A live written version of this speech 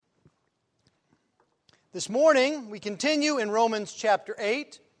This morning, we continue in Romans chapter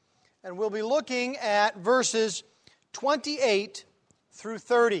 8, and we'll be looking at verses 28 through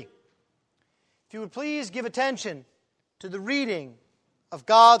 30. If you would please give attention to the reading of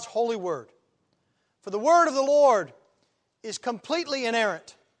God's holy word. For the word of the Lord is completely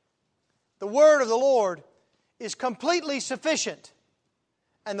inerrant. The word of the Lord is completely sufficient.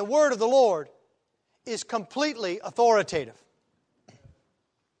 And the word of the Lord is completely authoritative.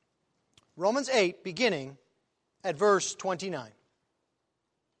 Romans 8, beginning at verse 29.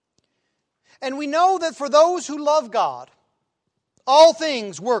 And we know that for those who love God, all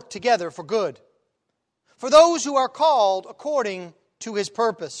things work together for good, for those who are called according to His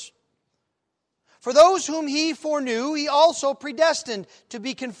purpose. For those whom He foreknew, He also predestined to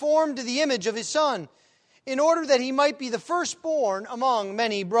be conformed to the image of His Son, in order that He might be the firstborn among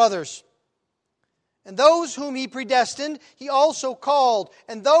many brothers. And those whom He predestined, He also called.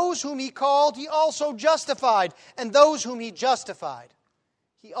 And those whom He called, He also justified. And those whom He justified,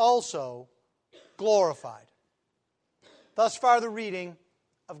 He also glorified. Thus far the reading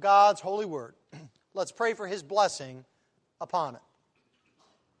of God's holy word. Let's pray for His blessing upon it.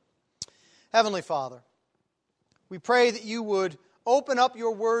 Heavenly Father, we pray that You would open up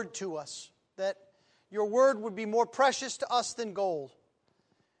Your word to us, that Your word would be more precious to us than gold,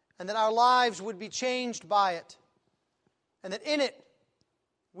 and that our lives would be changed by it, and that in it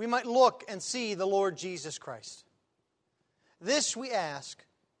we might look and see the Lord Jesus Christ. This we ask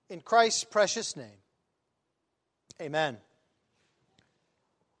in Christ's precious name. Amen.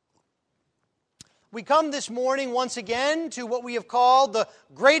 We come this morning once again to what we have called the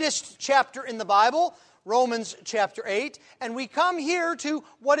greatest chapter in the Bible, Romans chapter 8, and we come here to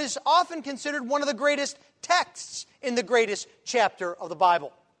what is often considered one of the greatest texts in the greatest chapter of the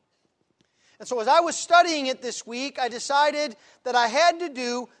Bible. And so as I was studying it this week, I decided that I had to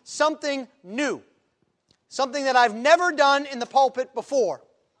do something new, something that I've never done in the pulpit before.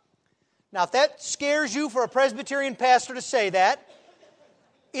 Now, if that scares you for a Presbyterian pastor to say that,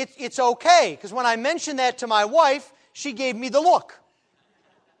 it's okay, because when I mentioned that to my wife, she gave me the look.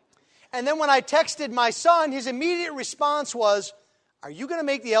 And then when I texted my son, his immediate response was, "Are you going to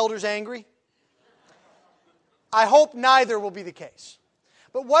make the elders angry?" I hope neither will be the case.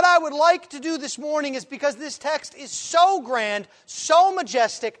 But what I would like to do this morning is, because this text is so grand, so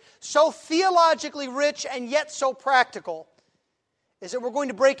majestic, so theologically rich, and yet so practical, is that we're going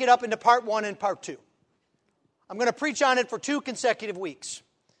to break it up into part 1 and part 2. I'm going to preach on it for 2 consecutive weeks.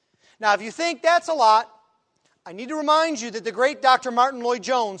 Now, if you think that's a lot, I need to remind you that the great Dr. Martin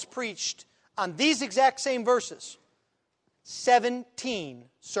Lloyd-Jones preached on these exact same verses 17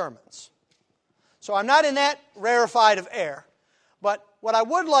 sermons. So I'm not in that rarefied of air. But what I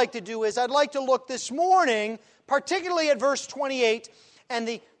would like to do is I'd like to look this morning, particularly at verse 28, and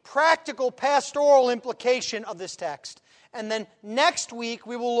the practical pastoral implication of this text. And then next week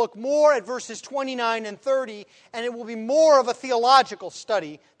we will look more at verses 29 and 30, and it will be more of a theological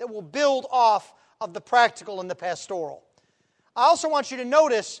study that will build off of the practical and the pastoral. I also want you to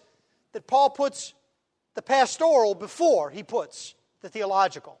notice that Paul puts the pastoral before he puts the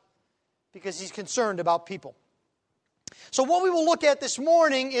theological, because he's concerned about people. So what we will look at this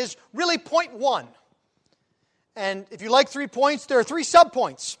morning is really point 1. And if you like 3 points, there are 3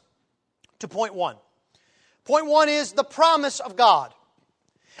 subpoints to point 1. Point 1 is the promise of God.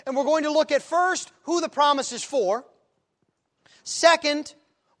 And we're going to look at first who the promise is for. Second,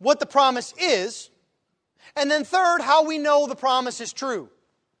 what the promise is. And then third, how we know the promise is true.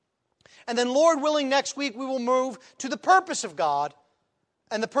 And then, Lord willing, next week we will move to the purpose of God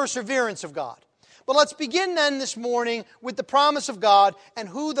and the perseverance of God. But let's begin then this morning with the promise of God and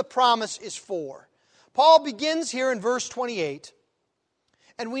who the promise is for. Paul begins here in verse 28.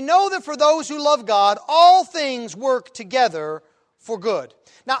 And we know that for those who love God, all things work together for good.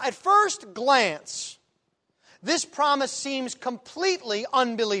 Now, at first glance, this promise seems completely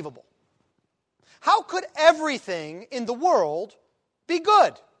unbelievable. How could everything in the world be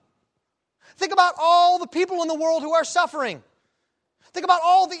good? Think about all the people in the world who are suffering. Think about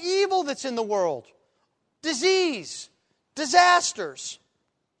all the evil that's in the world. Disease, disasters.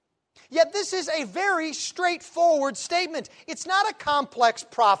 Yet this is a very straightforward statement. It's not a complex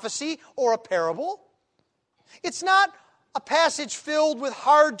prophecy or a parable. It's not a passage filled with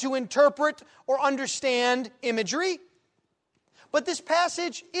hard to interpret or understand imagery. But this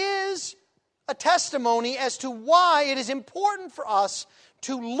passage is a testimony as to why it is important for us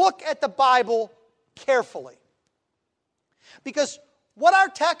to look at the Bible carefully. Because what our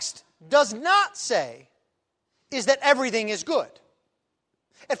text does not say is that everything is good.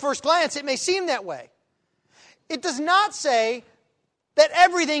 At first glance, it may seem that way. It does not say that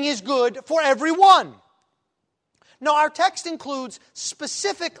everything is good for everyone. No, our text includes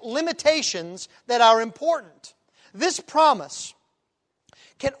specific limitations that are important. This promise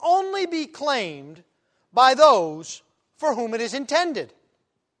can only be claimed by those for whom it is intended.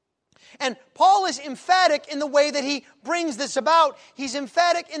 And Paul is emphatic in the way that he brings this about. He's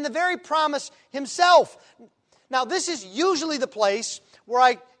emphatic in the very promise himself. Now, this is usually the place where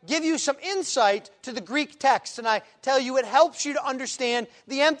I give you some insight to the Greek text, and I tell you it helps you to understand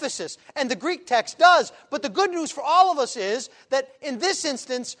the emphasis. And the Greek text does. But the good news for all of us is that in this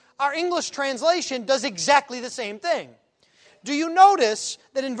instance, our English translation does exactly the same thing. Do you notice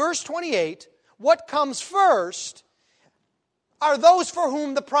that in verse 28, what comes first are those for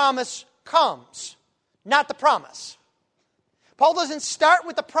whom the promise comes, not the promise. Paul doesn't start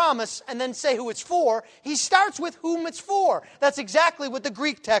with the promise and then say who it's for. He starts with whom it's for. That's exactly what the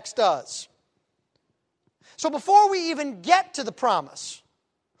Greek text does. So before we even get to the promise,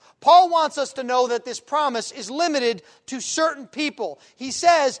 Paul wants us to know that this promise is limited to certain people. He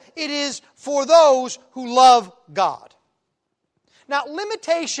says it is for those who love God. Now,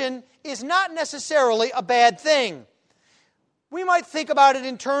 limitation is not necessarily a bad thing. We might think about it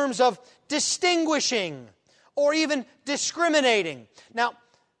in terms of distinguishing or even discriminating. Now,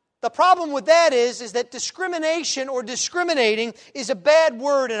 the problem with that is that discrimination or discriminating is a bad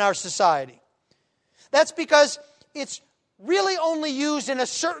word in our society. That's because it's really only used in a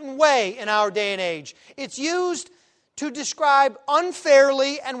certain way in our day and age. It's used to describe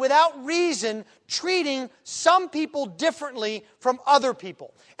unfairly and without reason treating some people differently from other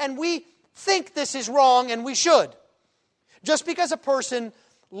people. And we think this is wrong, and we should. Just because a person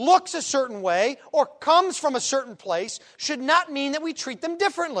looks a certain way or comes from a certain place should not mean that we treat them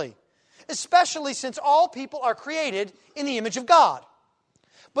differently, especially since all people are created in the image of God.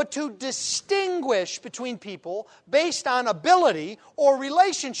 But to distinguish between people based on ability or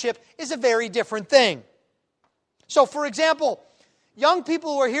relationship is a very different thing. So, for example, young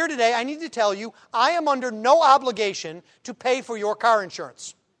people who are here today, I need to tell you, I am under no obligation to pay for your car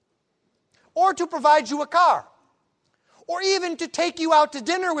insurance, or to provide you a car, or even to take you out to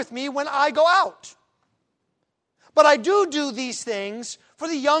dinner with me when I go out. But I do these things for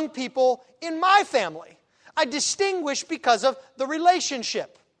the young people in my family. I distinguish because of the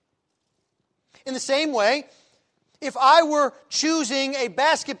relationship. In the same way, if I were choosing a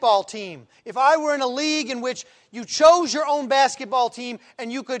basketball team, if I were in a league in which you chose your own basketball team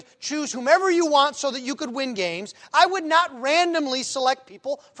and you could choose whomever you want so that you could win games, I would not randomly select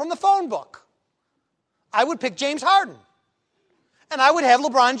people from the phone book. I would pick James Harden. And I would have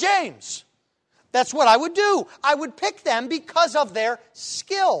LeBron James. That's what I would do. I would pick them because of their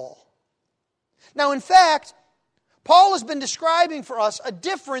skill. Now, in fact, Paul has been describing for us a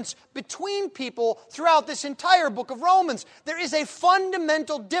difference between people throughout this entire book of Romans. There is a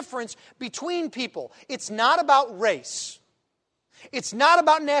fundamental difference between people. It's not about race. It's not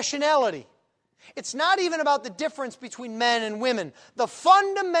about nationality. It's not even about the difference between men and women. The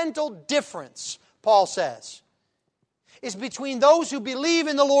fundamental difference, Paul says, is between those who believe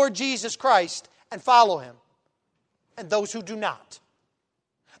in the Lord Jesus Christ and follow Him, and those who do not.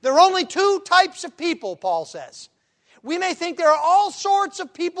 There are only two types of people, Paul says. We may think there are all sorts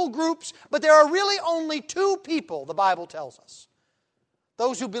of people groups, but there are really only two people, the Bible tells us.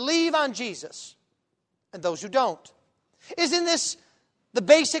 Those who believe on Jesus and those who don't. Isn't this the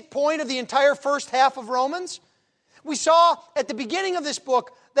basic point of the entire first half of Romans? We saw at the beginning of this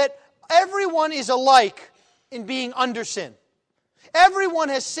book that everyone is alike in being under sin. Everyone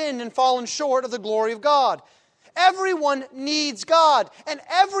has sinned and fallen short of the glory of God. Everyone needs God, and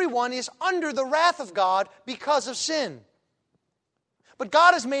everyone is under the wrath of God because of sin. But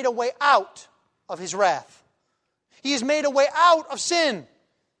God has made a way out of His wrath. He has made a way out of sin.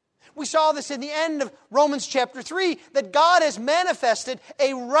 We saw this in the end of Romans chapter 3, that God has manifested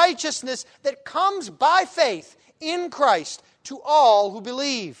a righteousness that comes by faith in Christ to all who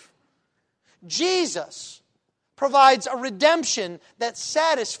believe. Jesus provides a redemption that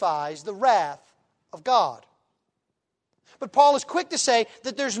satisfies the wrath of God. But Paul is quick to say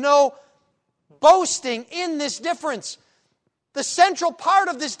that there's no boasting in this difference. The central part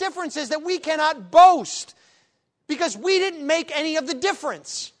of this difference is that we cannot boast because we didn't make any of the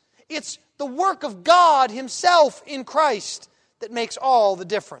difference. It's the work of God Himself in Christ that makes all the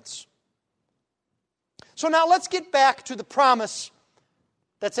difference. So now let's get back to the promise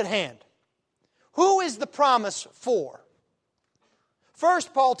that's at hand. Who is the promise for?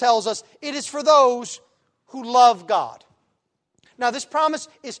 First, Paul tells us it is for those who love God. Now, this promise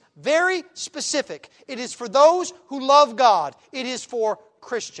is very specific. It is for those who love God. It is for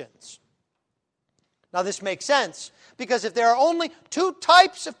Christians. Now, this makes sense because if there are only two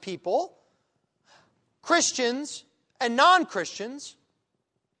types of people, Christians and non-Christians,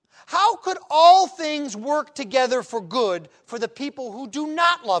 how could all things work together for good for the people who do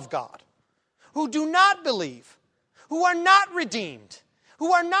not love God, who do not believe, who are not redeemed,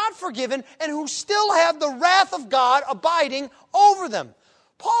 who are not forgiven, and who still have the wrath of God abiding over them?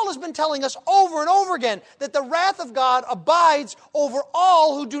 Paul has been telling us over and over again that the wrath of God abides over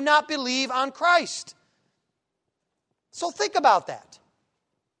all who do not believe on Christ. So think about that.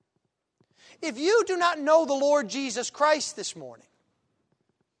 If you do not know the Lord Jesus Christ this morning,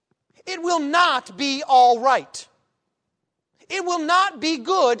 it will not be all right. It will not be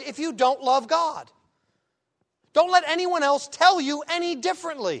good if you don't love God. Don't let anyone else tell you any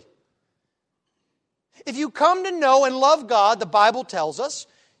differently. If you come to know and love God, the Bible tells us,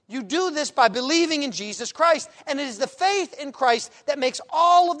 you do this by believing in Jesus Christ. And it is the faith in Christ that makes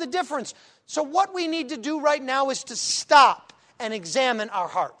all of the difference. So what we need to do right now is to stop and examine our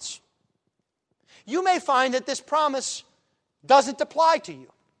hearts. You may find that this promise doesn't apply to you.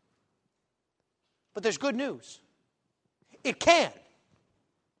 But there's good news. It can.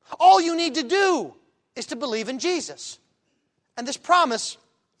 All you need to do is to believe in Jesus. And this promise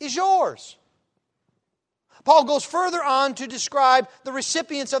is yours. Paul goes further on to describe the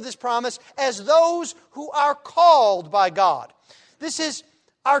recipients of this promise as those who are called by God. This is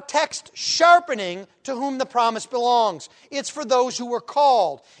our text sharpening to whom the promise belongs. It's for those who were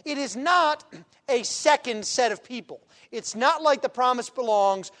called. It is not a second set of people. It's not like the promise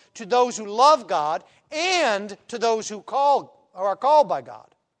belongs to those who love God and to those who are called by God.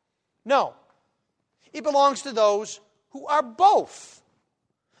 No. It belongs to those who are both.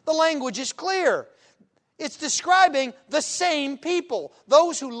 The language is clear. It's describing the same people.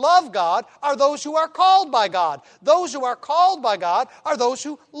 Those who love God are those who are called by God. Those who are called by God are those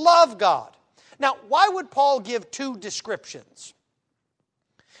who love God. Now, why would Paul give two descriptions?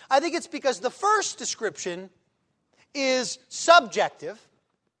 I think it's because the first description is subjective,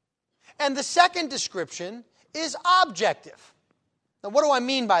 and the second description is objective. Now, what do I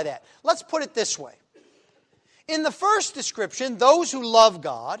mean by that? Let's put it this way. In the first description, those who love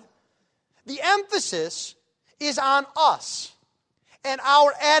God, the emphasis is on us and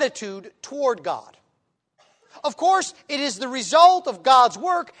our attitude toward God. Of course, it is the result of God's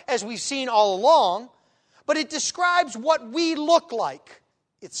work, as we've seen all along, but it describes what we look like.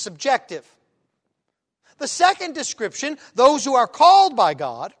 It's subjective. The second description, those who are called by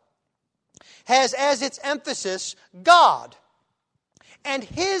God, has as its emphasis God and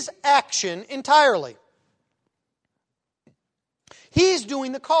His action entirely. He's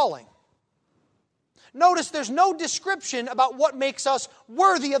doing the calling. Notice there's no description about what makes us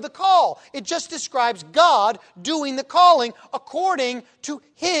worthy of the call. It just describes God doing the calling according to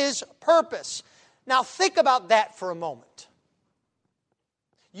His purpose. Now think about that for a moment.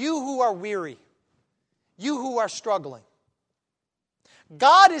 You who are weary, you who are struggling,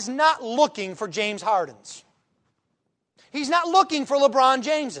 God is not looking for James Hardens. He's not looking for LeBron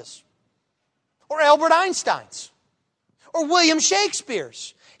Jameses or Albert Einsteins or William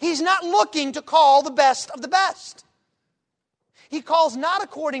Shakespeare's. He's not looking to call the best of the best. He calls not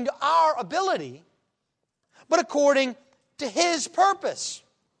according to our ability, but according to His purpose.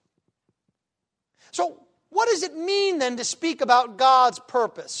 So, what does it mean then to speak about God's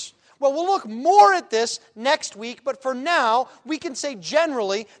purpose? Well, we'll look more at this next week, but for now, we can say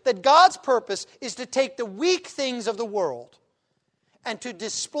generally that God's purpose is to take the weak things of the world and to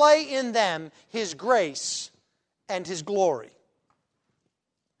display in them His grace and His glory.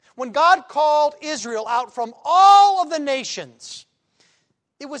 When God called Israel out from all of the nations,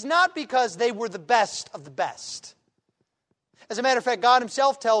 it was not because they were the best of the best. As a matter of fact, God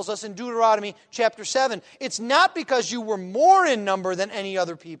Himself tells us in Deuteronomy chapter 7, it's not because you were more in number than any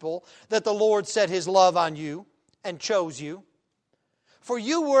other people that the Lord set His love on you and chose you. For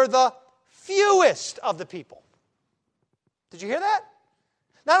you were the fewest of the people. Did you hear that?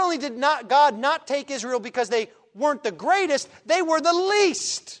 Not only did God not take Israel because they weren't the greatest, they were the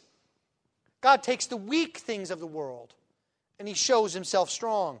least. God takes the weak things of the world and He shows Himself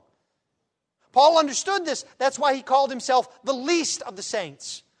strong. Paul understood this. That's why he called himself the least of the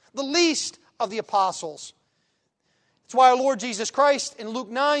saints, the least of the apostles. That's why our Lord Jesus Christ in Luke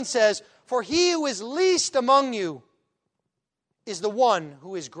 9 says, "For he who is least among you is the one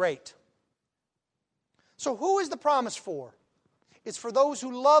who is great." So who is the promise for? It's for those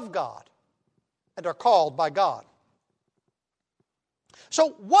who love God and are called by God. So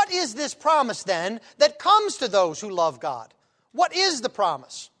what is this promise then that comes to those who love God? What is the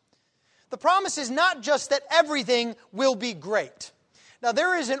promise? The promise is not just that everything will be great. Now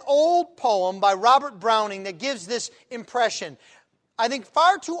there is an old poem by Robert Browning that gives this impression. I think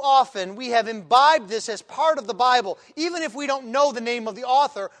far too often we have imbibed this as part of the Bible, even if we don't know the name of the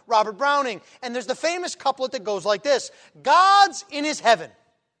author, Robert Browning. And there's the famous couplet that goes like this: God's in his heaven,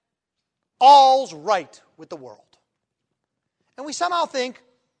 all's right with the world. And we somehow think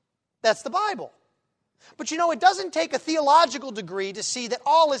that's the Bible. But it doesn't take a theological degree to see that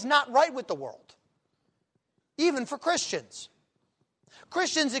all is not right with the world, even for Christians.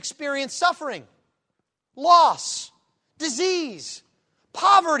 Christians experience suffering, loss, disease,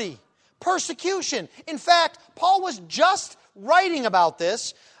 poverty, persecution. In fact, Paul was just writing about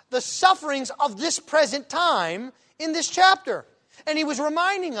this, the sufferings of this present time, in this chapter. And he was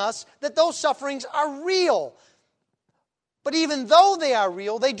reminding us that those sufferings are real. But even though they are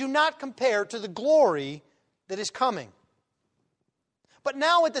real, they do not compare to the glory that is coming. But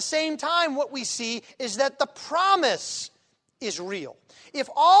now at the same time, what we see is that the promise is real. If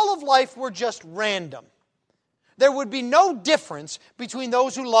all of life were just random, there would be no difference between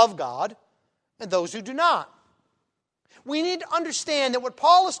those who love God and those who do not. We need to understand that what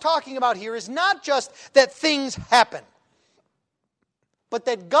Paul is talking about here is not just that things happen, but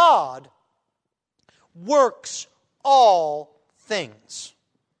that God works all things.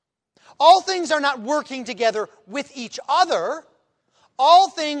 All things are not working together with each other. All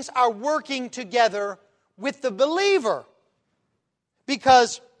things are working together with the believer,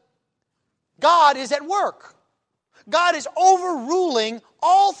 because God is at work. God is overruling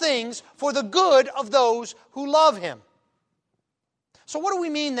all things for the good of those who love Him. So what do we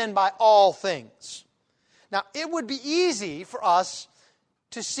mean then by all things? Now, it would be easy for us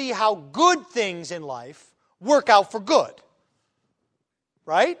to see how good things in life work out for good.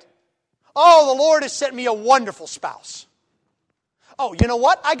 Right? Oh, the Lord has sent me a wonderful spouse. Oh, you know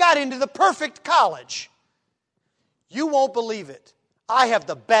what? I got into the perfect college. You won't believe it. I have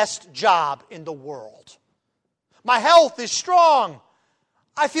the best job in the world. My health is strong.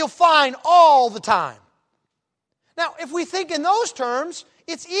 I feel fine all the time. Now, if we think in those terms,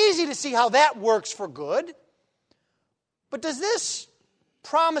 it's easy to see how that works for good. But does this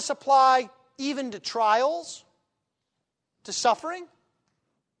promise apply even to trials, to suffering,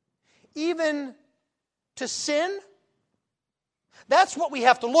 even to sin? That's what we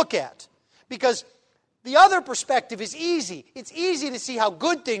have to look at, because the other perspective is easy. It's easy to see how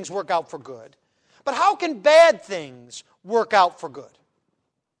good things work out for good. But how can bad things work out for good?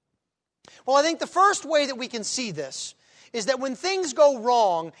 Well, I think the first way that we can see this is that when things go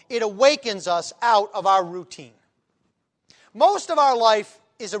wrong, it awakens us out of our routine. Most of our life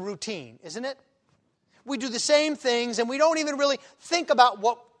is a routine, isn't it? We do the same things and we don't even really think about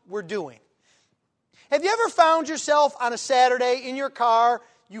what we're doing. Have you ever found yourself on a Saturday in your car,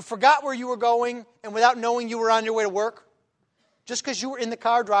 you forgot where you were going, and without knowing you were on your way to work? Just because you were in the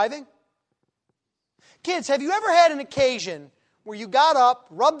car driving? Kids, have you ever had an occasion where you got up,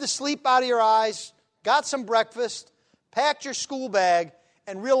 rubbed the sleep out of your eyes, got some breakfast, packed your school bag,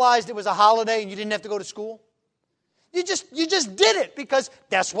 and realized it was a holiday and you didn't have to go to school? You just did it because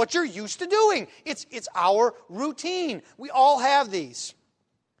that's what you're used to doing. It's our routine. We all have these.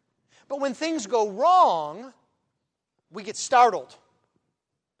 But when things go wrong, we get startled.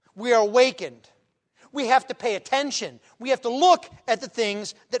 We are awakened. We have to pay attention. We have to look at the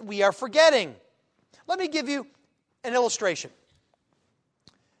things that we are forgetting. Let me give you an illustration.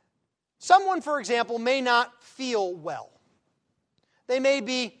 Someone, for example, may not feel well. They may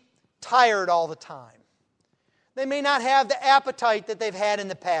be tired all the time. They may not have the appetite that they've had in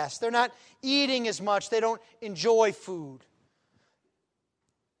the past. They're not eating as much. They don't enjoy food.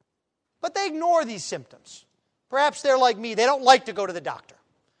 But they ignore these symptoms. Perhaps they're like me. They don't like to go to the doctor.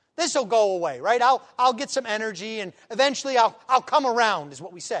 This will go away, right? I'll get some energy and eventually I'll come around, is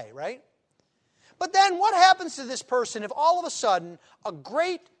what we say, right? But then what happens to this person if all of a sudden a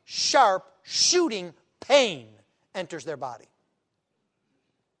great, sharp, shooting pain enters their body?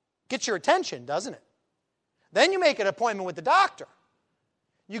 Gets your attention, doesn't it? Then you make an appointment with the doctor.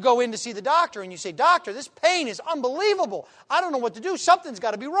 You go in to see the doctor and you say, "Doctor, this pain is unbelievable. I don't know what to do. Something's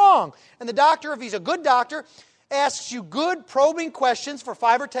got to be wrong." And the doctor, if he's a good doctor, asks you good probing questions for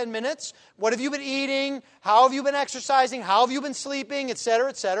 5 or 10 minutes. What have you been eating? How have you been exercising? How have you been sleeping? Etc.,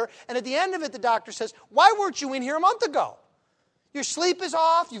 etc. And at the end of it, the doctor says, "Why weren't you in here a month ago? Your sleep is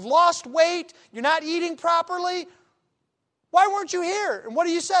off. You've lost weight. You're not eating properly. Why weren't you here?" And what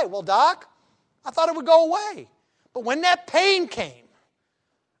do you say? "Well, Doc, I thought it would go away. But when that pain came,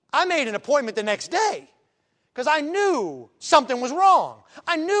 I made an appointment the next day because I knew something was wrong.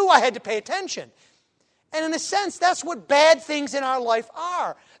 I knew I had to pay attention." And in a sense, that's what bad things in our life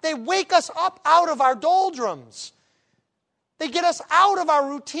are. They wake us up out of our doldrums. They get us out of our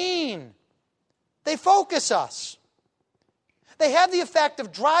routine. They focus us. they have the effect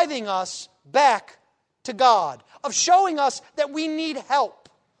of driving us back to God, of showing us that we need help,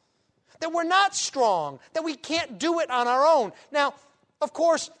 that we're not strong, that we can't do it on our own. Now, of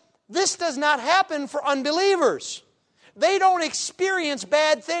course, this does not happen for unbelievers. They don't experience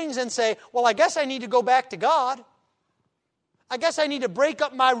bad things and say, well, I guess I need to go back to God. I guess I need to break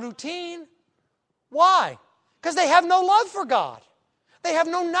up my routine. Why? Because they have no love for God. They have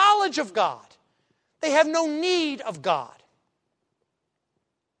no knowledge of God. They have no need of God.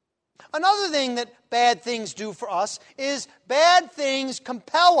 Another thing that bad things do for us is bad things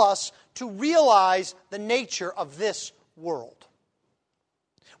compel us to realize the nature of this world.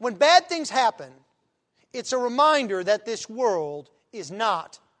 When bad things happen, it's a reminder that this world is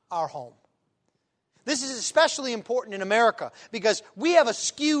not our home. This is especially important in America because we have a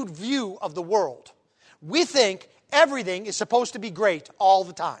skewed view of the world. We think everything is supposed to be great all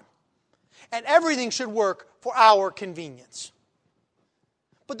the time, and everything should work for our convenience.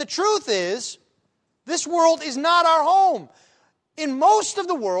 But the truth is, this world is not our home. In most of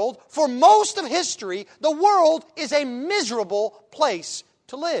the world, for most of history, the world is a miserable place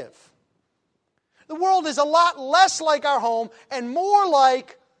to live. The world is a lot less like our home and more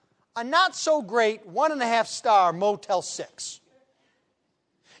like a not-so-great 1.5-star Motel 6.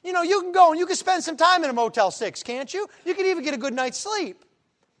 You know, you can go and you can spend some time in a Motel 6, can't you? You can even get a good night's sleep.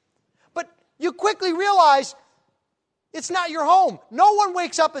 But you quickly realize it's not your home. No one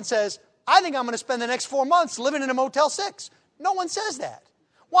wakes up and says, I think I'm going to spend the next 4 months living in a Motel 6. No one says that.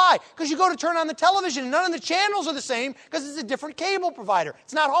 Why? Because you go to turn on the television and none of the channels are the same because it's a different cable provider.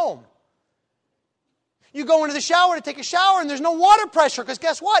 It's not home. You go into the shower to take a shower and there's no water pressure because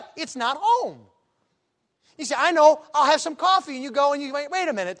guess what? It's not home. You say, I know, I'll have some coffee. And you go and you wait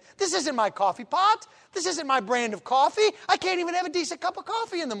a minute. This isn't my coffee pot. This isn't my brand of coffee. I can't even have a decent cup of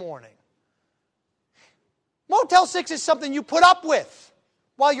coffee in the morning. Motel 6 is something you put up with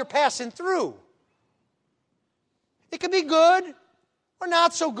while you're passing through. It can be good or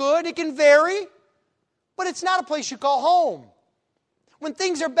not so good. It can vary. But it's not a place you call home. When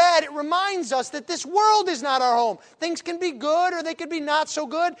things are bad, it reminds us that this world is not our home. Things can be good or they could be not so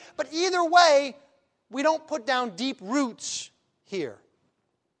good. But either way, we don't put down deep roots here.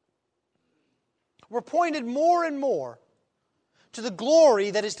 We're pointed more and more to the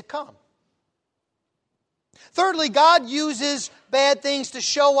glory that is to come. Thirdly, God uses bad things to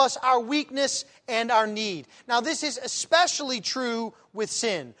show us our weakness and our need. Now, this is especially true with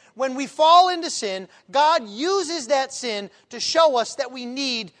sin. When we fall into sin, God uses that sin to show us that we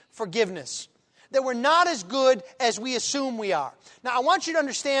need forgiveness, that we're not as good as we assume we are. Now, I want you to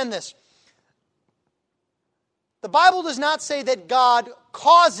understand this. The Bible does not say that God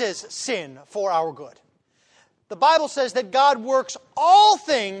causes sin for our good. The Bible says that God works all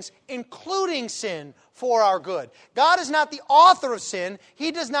things, including sin, for our good. God is not the author of sin.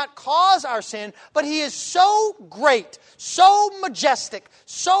 He does not cause our sin, but He is so great, so majestic,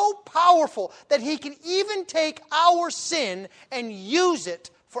 so powerful that He can even take our sin and use it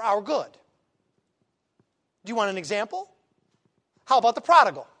for our good. Do you want an example? How about the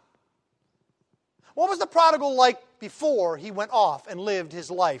prodigal? What was the prodigal like before he went off and lived his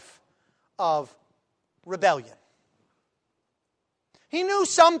life of rebellion? He knew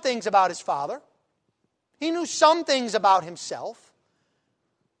some things about his father. He knew some things about himself.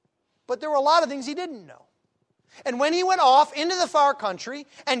 But there were a lot of things he didn't know. And when he went off into the far country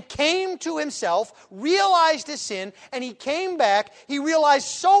and came to himself, realized his sin, and he came back, he realized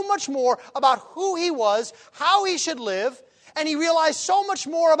so much more about who he was, how he should live, and he realized so much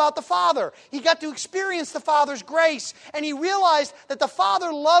more about the Father. He got to experience the Father's grace. And he realized that the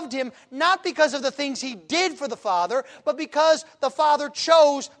Father loved him not because of the things he did for the Father, but because the Father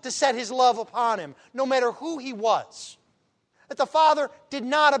chose to set His love upon him, no matter who he was. That the Father did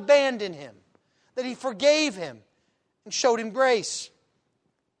not abandon him. That He forgave him and showed him grace.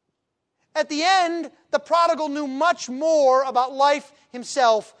 At the end, the prodigal knew much more about life,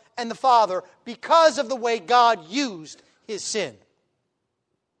 himself, and the Father because of the way God used his sin.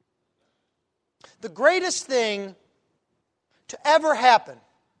 The greatest thing to ever happen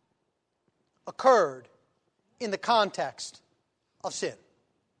occurred in the context of sin.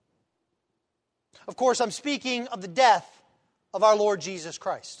 Of course, I'm speaking of the death of our Lord Jesus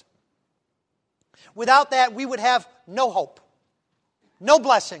Christ. Without that, we would have no hope, no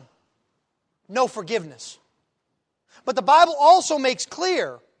blessing, no forgiveness. But the Bible also makes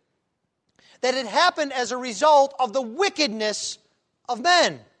clear that it happened as a result of the wickedness of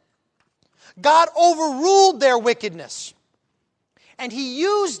men. God overruled their wickedness, and He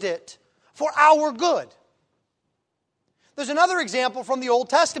used it for our good. There's another example from the Old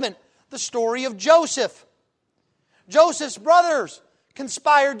Testament, the story of Joseph. Joseph's brothers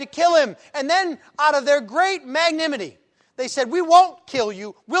conspired to kill him. And then, out of their great magnanimity, they said, we won't kill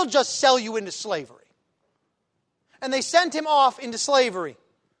you, we'll just sell you into slavery. And they sent him off into slavery.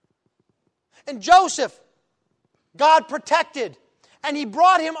 And Joseph, God protected, and He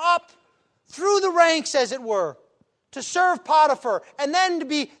brought him up through the ranks, as it were, to serve Potiphar, and then to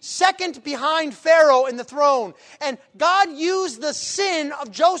be second behind Pharaoh in the throne. And God used the sin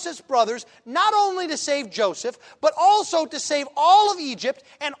of Joseph's brothers not only to save Joseph, but also to save all of Egypt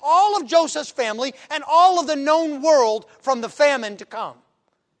and all of Joseph's family and all of the known world from the famine to come.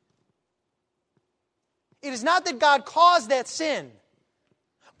 It is not that God caused that sin,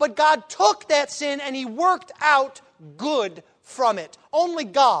 but God took that sin and He worked out good from it. Only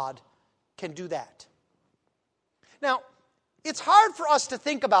God can do that. Now, it's hard for us to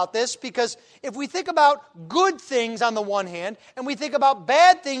think about this because if we think about good things on the one hand and we think about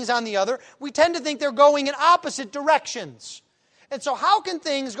bad things on the other, we tend to think they're going in opposite directions. And so how can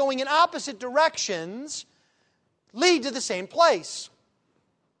things going in opposite directions lead to the same place?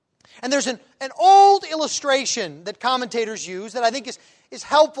 And there's an old illustration that commentators use that I think is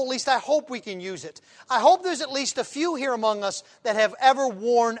helpful. At least I hope we can use it. I hope there's at least a few here among us that have ever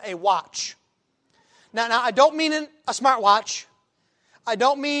worn a watch. Now I don't mean a smartwatch. I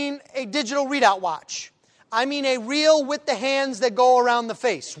don't mean a digital readout watch. I mean a real with the hands that go around the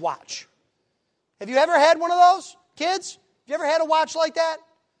face watch. Have you ever had one of those, kids? Have you ever had a watch like that?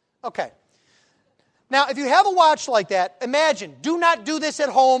 Okay. Now, if you have a watch like that, imagine, do not do this at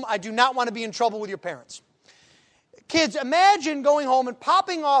home. I do not want to be in trouble with your parents. Kids, imagine going home and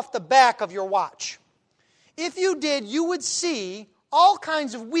popping off the back of your watch. If you did, you would see all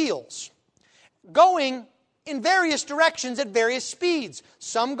kinds of wheels going in various directions at various speeds.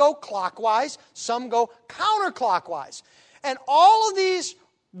 Some go clockwise, some go counterclockwise. And all of these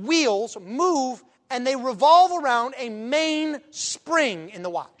wheels move and they revolve around a main spring in the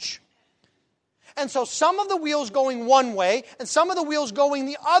watch. And so some of the wheels going one way and some of the wheels going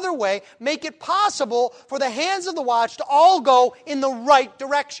the other way make it possible for the hands of the watch to all go in the right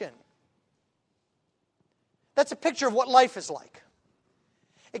direction. That's a picture of what life is like.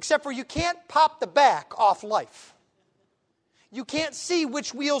 Except for you can't pop the back off life. You can't see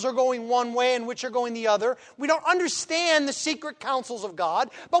which wheels are going one way and which are going the other. We don't understand the secret counsels of God,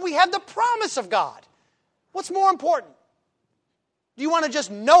 but we have the promise of God. What's more important? Do you want to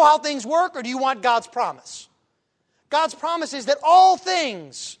just know how things work, or do you want God's promise? God's promise is that all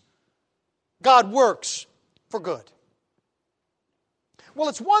things God works for good. Well,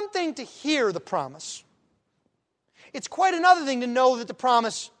 it's one thing to hear the promise. It's quite another thing to know that the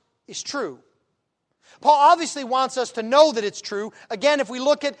promise is true. Paul obviously wants us to know that it's true. Again, if we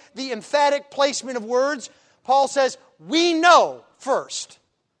look at the emphatic placement of words, Paul says, we know first.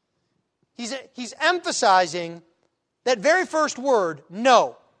 He's emphasizing that very first word,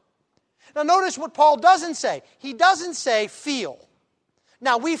 know. Now notice what Paul doesn't say. He doesn't say feel.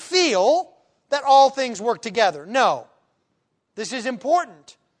 Now we feel that all things work together. No. This is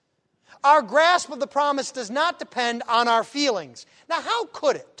important. Our grasp of the promise does not depend on our feelings. Now, how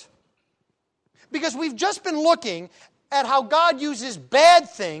could it? Because we've just been looking at how God uses bad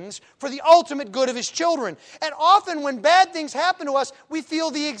things for the ultimate good of His children. And often when bad things happen to us, we feel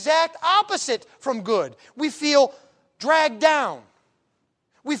the exact opposite from good. We feel dragged down.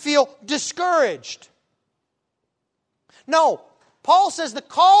 We feel discouraged. No, Paul says the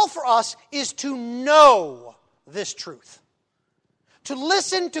call for us is to know this truth. To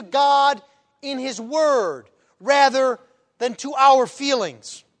listen to God in His Word rather than to our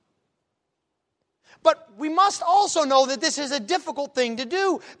feelings. But we must also know that this is a difficult thing to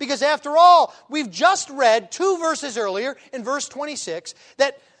do because after all, we've just read 2 verses earlier in verse 26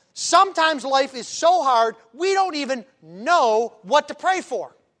 that sometimes life is so hard we don't even know what to pray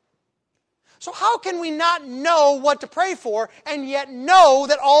for. So how can we not know what to pray for and yet know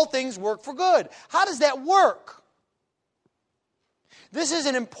that all things work for good? How does that work? This is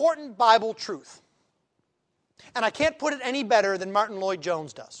an important Bible truth. And I can't put it any better than Martin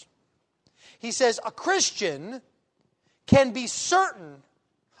Lloyd-Jones does. He says, a Christian can be certain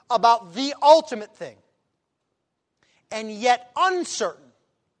about the ultimate thing and yet uncertain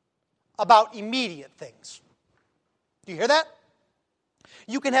about immediate things. Do you hear that?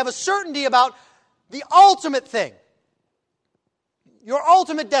 You can have a certainty about the ultimate thing, your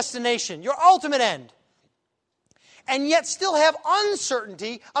ultimate destination, your ultimate end, and yet still have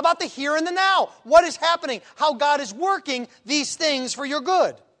uncertainty about the here and the now. What is happening? How God is working these things for your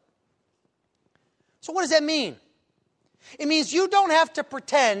good. So what does that mean? It means you don't have to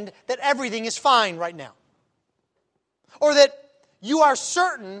pretend that everything is fine right now. Or that you are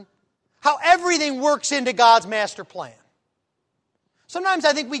certain how everything works into God's master plan. Sometimes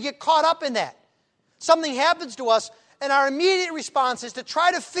I think we get caught up in that. Something happens to us, and our immediate response is to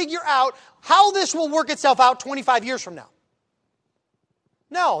try to figure out how this will work itself out 25 years from now.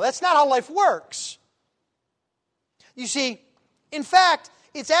 No, that's not how life works. You see, in fact,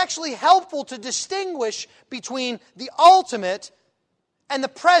 it's actually helpful to distinguish between the ultimate and the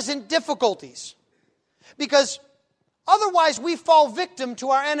present difficulties. Because otherwise we fall victim to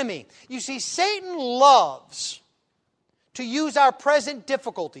our enemy. You see, Satan loves to use our present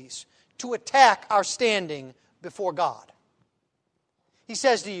difficulties to attack our standing before God. He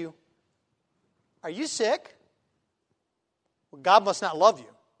says to you, "Are you sick? Well, God must not love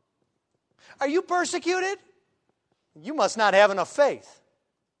you. Are you persecuted? You must not have enough faith.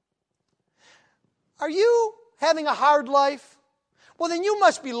 Are you having a hard life? Well, then you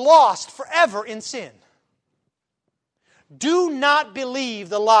must be lost forever in sin." Do not believe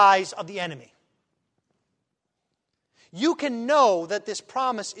the lies of the enemy. You can know that this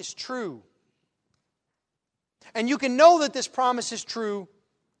promise is true. And you can know that this promise is true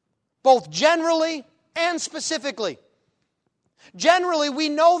both generally and specifically. Generally, we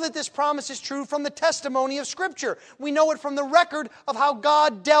know that this promise is true from the testimony of Scripture. We know it from the record of how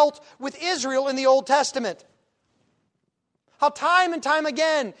God dealt with Israel in the Old Testament. How time and time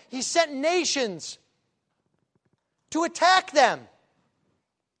again He sent nations to attack them,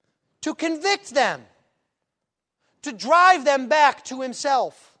 to convict them, to drive them back to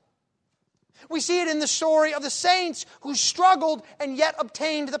Himself. We see it in the story of the saints who struggled and yet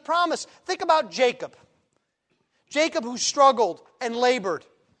obtained the promise. Think about Jacob. Jacob who struggled and labored.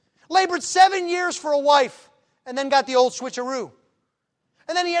 Labored 7 years for a wife and then got the old switcheroo.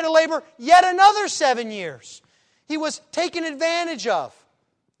 And then he had to labor yet another 7 years. He was taken advantage of.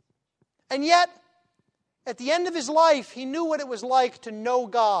 And yet, at the end of his life, he knew what it was like to know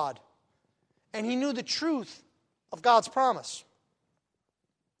God. And he knew the truth of God's promise.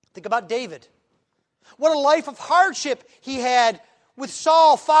 Think about David. What a life of hardship he had with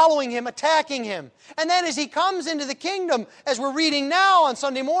Saul following him, attacking him. And then as he comes into the kingdom, as we're reading now on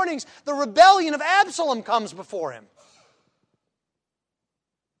Sunday mornings, the rebellion of Absalom comes before him.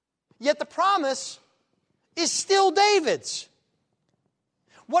 Yet the promise is still David's.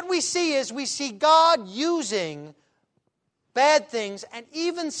 What we see is we see God using bad things and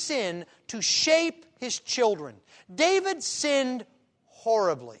even sin to shape His children. David sinned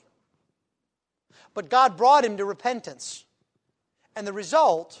horribly. But God brought him to repentance. And the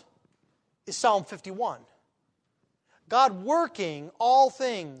result is Psalm 51. God working all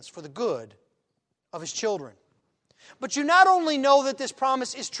things for the good of His children. But you not only know that this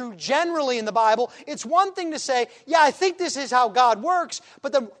promise is true generally in the Bible, it's one thing to say, yeah, I think this is how God works,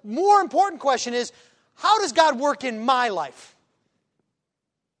 but the more important question is, how does God work in my life?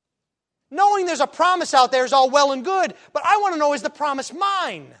 Knowing there's a promise out there is all well and good, but I want to know, is the promise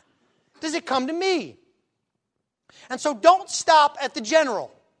mine? Does it come to me? And so don't stop at the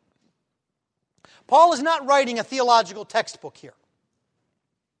general. Paul is not writing a theological textbook here.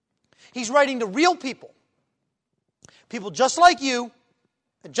 He's writing to real people. People just like you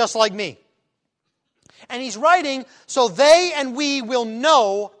and just like me. And he's writing so they and we will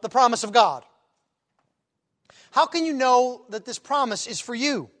know the promise of God. How can you know that this promise is for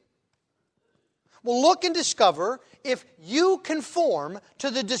you? Well, look and discover if you conform to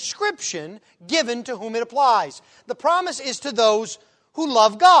the description given to whom it applies. The promise is to those who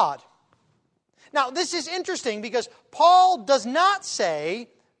love God. Now, this is interesting because Paul does not say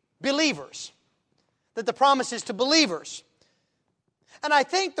believers, that the promise is to believers. And I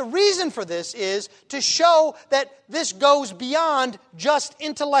think the reason for this is to show that this goes beyond just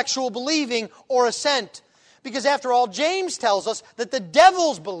intellectual believing or assent. Because after all, James tells us that the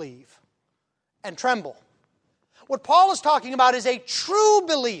devils believe and tremble. What Paul is talking about is a true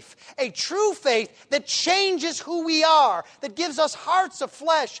belief, a true faith that changes who we are, that gives us hearts of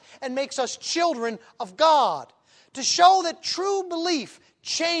flesh and makes us children of God. To show that true belief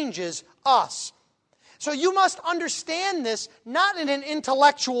changes us. So you must understand this not in an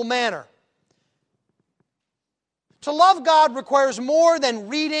intellectual manner. To love God requires more than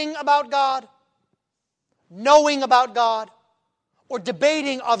reading about God, knowing about God, or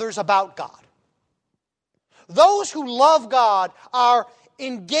debating others about God. Those who love God are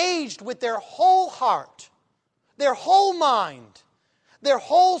engaged with their whole heart, their whole mind, their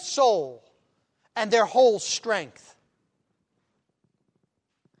whole soul, and their whole strength.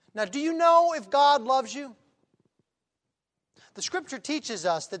 Now, do you know if God loves you? The Scripture teaches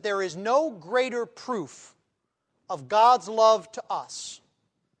us that there is no greater proof of God's love to us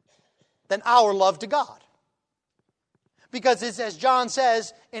than our love to God. Because it's, as John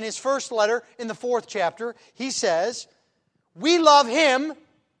says in his first letter in the 4th chapter, he says, we love Him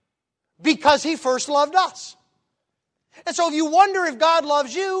because He first loved us. And so if you wonder if God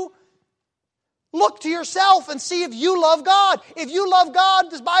loves you, look to yourself and see if you love God. If you love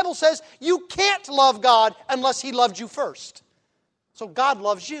God, the Bible says, you can't love God unless He loved you first. So God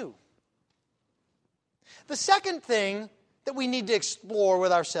loves you. The second thing that we need to explore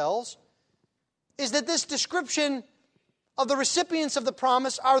with ourselves is that this description of the recipients of the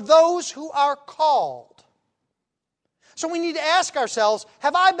promise are those who are called. So we need to ask ourselves,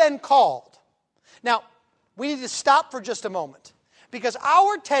 have I been called? Now, we need to stop for just a moment, because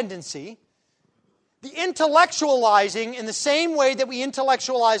our tendency, the intellectualizing in the same way that we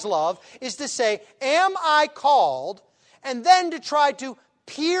intellectualize love, is to say, am I called? And then to try to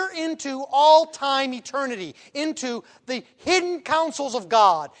peer into all-time eternity, into the hidden counsels of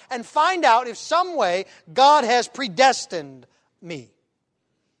God, and find out if some way God has predestined me.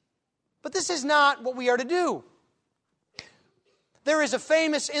 But this is not what we are to do. There is a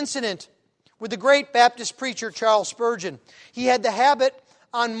famous incident with the great Baptist preacher Charles Spurgeon. He had the habit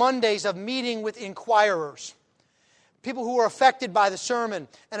on Mondays of meeting with inquirers, people who were affected by the sermon.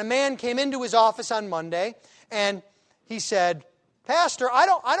 And a man came into his office on Monday, and he said, Pastor, I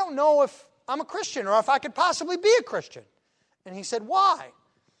don't know if I'm a Christian or if I could possibly be a Christian. And he said, why?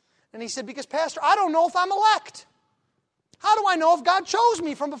 And he said, because, Pastor, I don't know if I'm elect. How do I know if God chose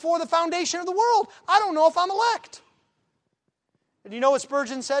me from before the foundation of the world? I don't know if I'm elect. And you know what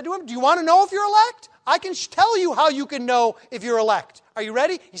Spurgeon said to him? Do you want to know if you're elect? I can tell you how you can know if you're elect. Are you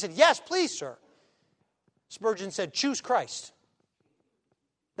ready? He said, yes, please, sir. Spurgeon said, choose Christ.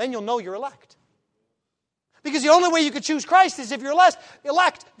 Then you'll know you're elect. Because the only way you could choose Christ is if you're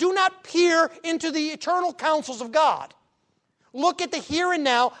elect. Do not peer into the eternal counsels of God. Look at the here and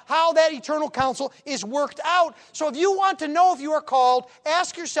now, how that eternal counsel is worked out. So if you want to know if you are called,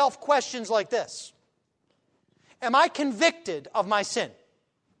 ask yourself questions like this. Am I convicted of my sin?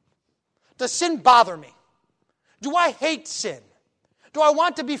 Does sin bother me? Do I hate sin? Do I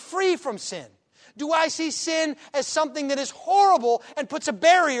want to be free from sin? Do I see sin as something that is horrible and puts a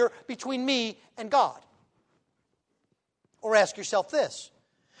barrier between me and God? Or ask yourself this.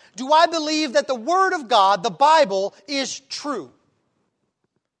 Do I believe that the Word of God, the Bible, is true?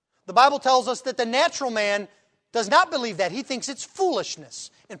 The Bible tells us that the natural man does not believe that. He thinks it's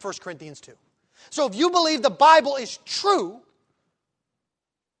foolishness in 1 Corinthians 2. So if you believe the Bible is true,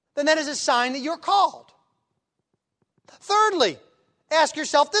 then that is a sign that you're called. Thirdly, ask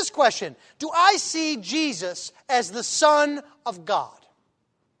yourself this question. Do I see Jesus as the Son of God?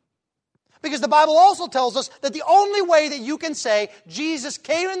 Because the Bible also tells us that the only way that you can say Jesus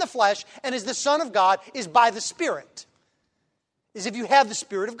came in the flesh and is the Son of God is by the Spirit. Is if you have the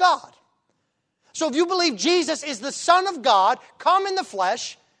Spirit of God. So if you believe Jesus is the Son of God, come in the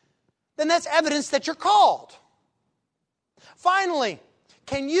flesh, then that's evidence that you're called. Finally,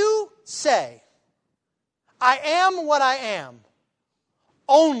 can you say, I am what I am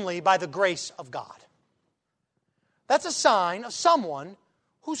only by the grace of God? That's a sign of someone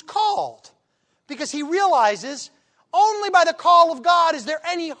who's called, because he realizes only by the call of God is there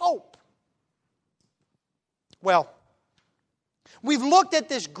any hope. Well, we've looked at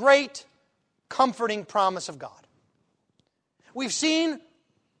this great, comforting promise of God. We've seen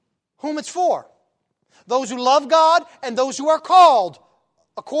whom it's for. Those who love God and those who are called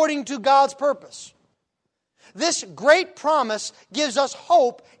according to God's purpose. This great promise gives us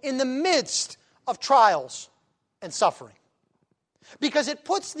hope in the midst of trials and suffering, because it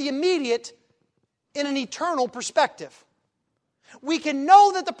puts the immediate in an eternal perspective. We can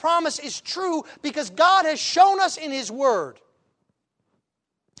know that the promise is true because God has shown us in His Word.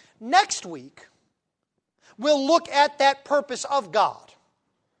 Next week, we'll look at that purpose of God.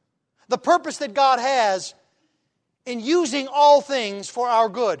 The purpose that God has in using all things for our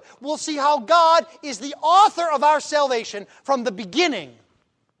good. We'll see how God is the author of our salvation from the beginning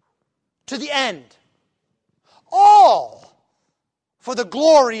to the end. All for the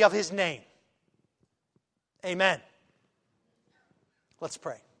glory of His name. Amen. Let's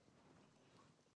pray.